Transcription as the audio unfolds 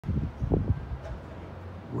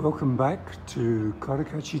Welcome back to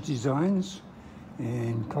Cotacachi Designs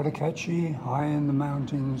in Cotacachi, high in the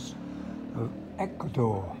mountains of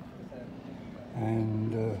Ecuador.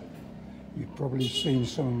 And you've probably seen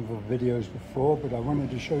some of the videos before, but I wanted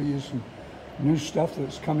to show you some new stuff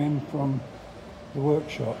that's come in from the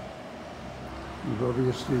workshop. You've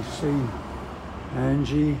obviously seen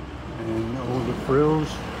Angie and all the frills,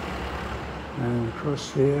 and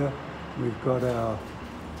across here we've got our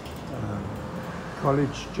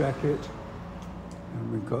college jacket,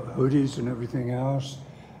 and we've got hoodies and everything else.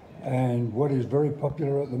 And what is very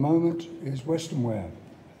popular at the moment is Western wear,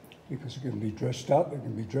 because it can be dressed up, it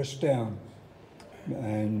can be dressed down,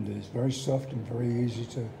 and it's very soft and very easy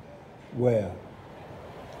to wear.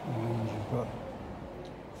 And you've got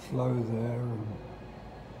flow there and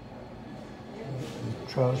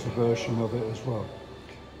the trouser version of it as well.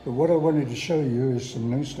 But what I wanted to show you is some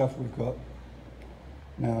new stuff we've got.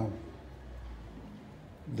 Now,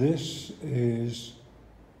 this is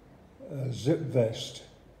a zip vest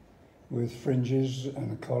with fringes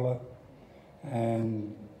and a collar,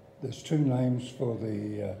 and there's two names for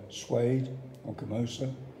the suede or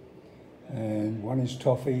camosa, and one is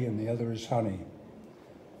toffee and the other is honey.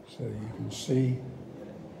 So you can see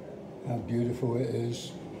how beautiful it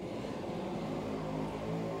is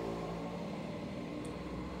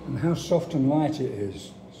and how soft and light it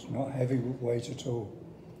is. It's not heavyweight at all.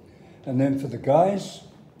 And then for the guys,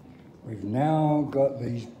 we've now got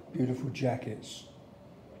these beautiful jackets,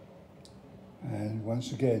 and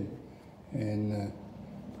once again in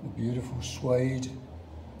the beautiful suede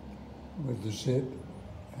with the zip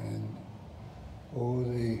and all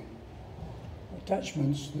the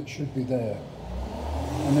attachments that should be there.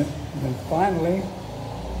 And then finally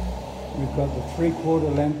we've got the 3/4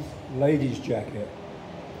 length ladies jacket.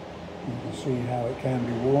 You can see how it can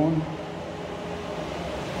be worn.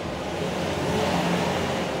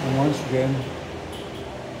 And once again,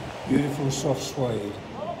 beautiful soft suede.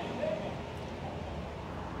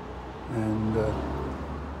 And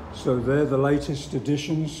so they're the latest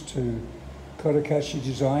additions to Cotacachi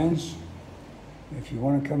Designs. If you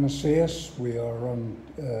want to come and see us, we are on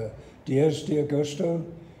Diez de Agosto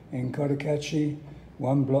in Cotacachi,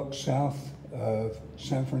 1 block south of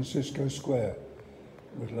San Francisco Square.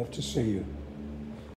 We'd love to see you.